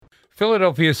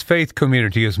Philadelphia's faith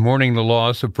community is mourning the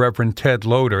loss of Reverend Ted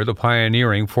Loder, the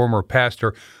pioneering former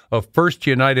pastor of First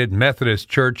United Methodist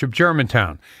Church of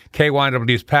Germantown.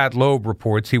 KYW's Pat Loeb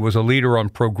reports he was a leader on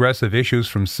progressive issues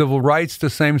from civil rights to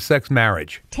same-sex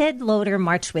marriage. Ted Loder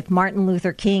marched with Martin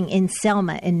Luther King in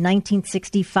Selma in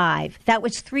 1965. That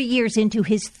was 3 years into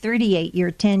his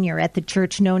 38-year tenure at the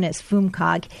church known as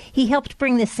FUMCOG. He helped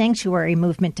bring the sanctuary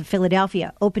movement to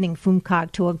Philadelphia, opening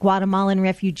FUMCOG to a Guatemalan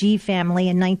refugee family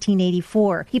in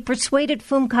 1984. He persuaded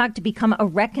FUMCOG to become a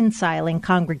reconciling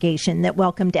congregation that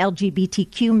welcomed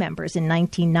LGBTQ members in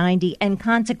 1990 and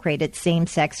consecrated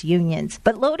same-sex unions.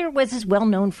 But Loder was as well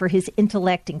known for his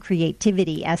intellect and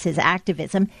creativity as his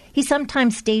activism. He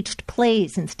sometimes staged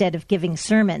plays instead of giving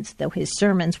sermons, though his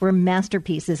sermons were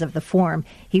masterpieces of the form.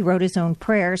 He wrote his own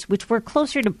prayers, which were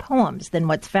closer to poems than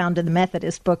what's found in the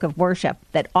Methodist Book of Worship,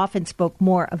 that often spoke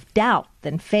more of doubt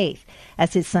than faith.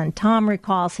 As his son Tom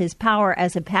recalls, his power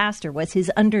as a pastor was his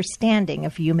understanding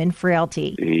of human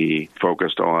frailty. He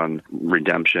focused on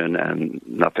redemption and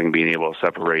nothing being able to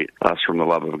separate us from the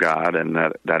love of God, and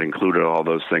that included all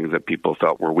those things that people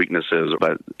felt were weaknesses,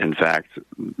 but in fact,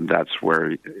 that's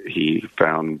where he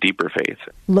found deeper faith.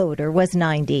 Loder was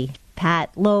 90.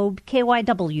 Pat Loeb,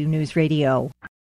 KYW News Radio.